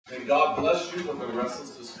May God bless you with the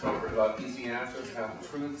restless discomfort about easy answers,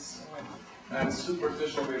 half-truths, and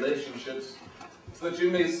superficial relationships, so that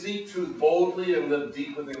you may seek truth boldly and live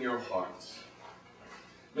deep within your hearts.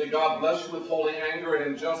 May God bless you with holy anger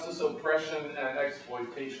and injustice, oppression, and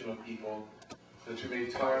exploitation of people, that you may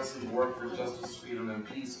tirelessly work for justice, freedom, and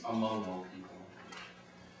peace among all people.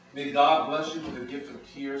 May God bless you with the gift of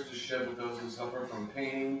tears to shed with those who suffer from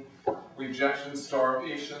pain, rejection,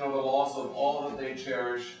 starvation, or the loss of all that they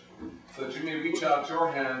cherish, so that you may reach out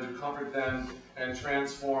your hand to comfort them and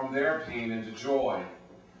transform their pain into joy.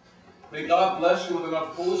 May God bless you with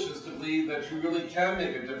enough foolishness to believe that you really can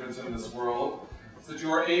make a difference in this world, so that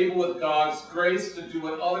you are able with God's grace to do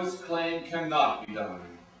what others claim cannot be done.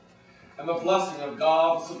 And the blessing of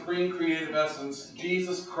God, the supreme creative essence,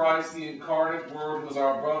 Jesus Christ, the incarnate Word, who is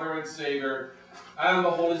our brother and Savior, and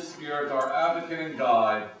the Holy Spirit, our advocate and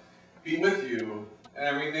guide, be with you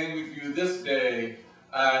and remain with you this day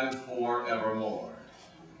and forevermore.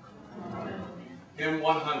 Amen. Hymn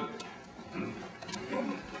 100.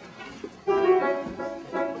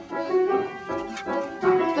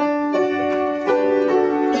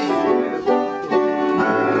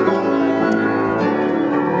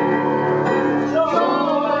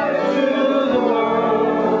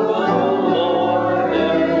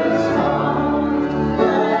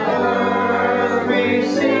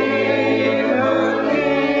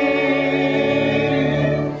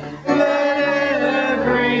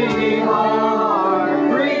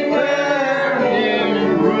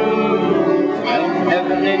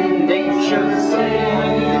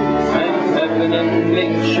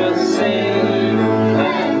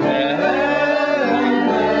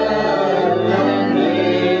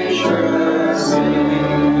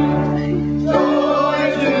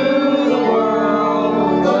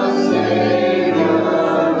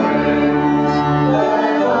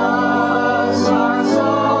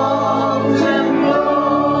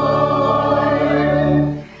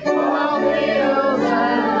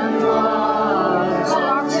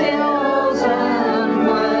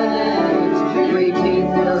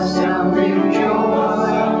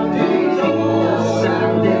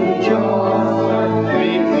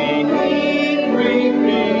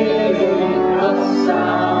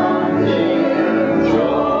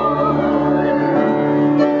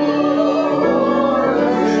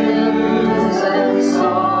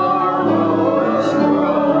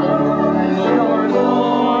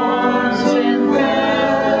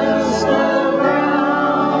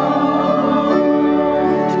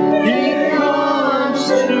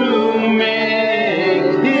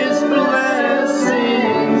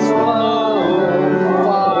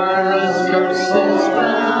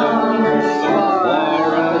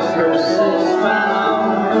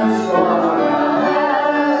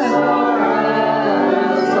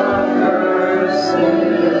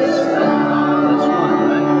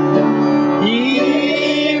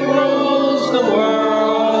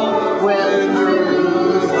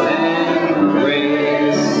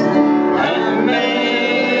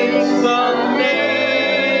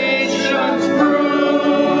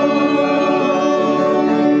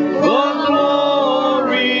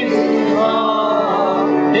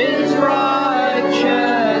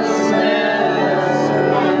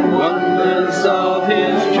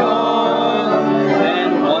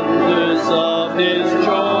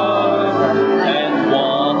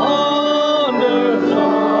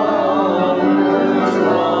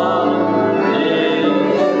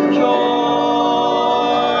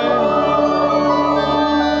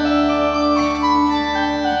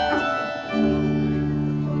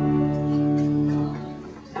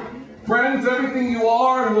 Friends, everything you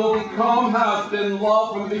are and will become has been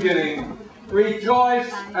love from the beginning.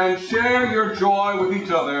 Rejoice and share your joy with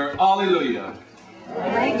each other. Alleluia.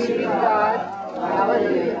 Thanks be to God.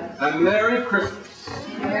 Hallelujah. And Merry Christmas.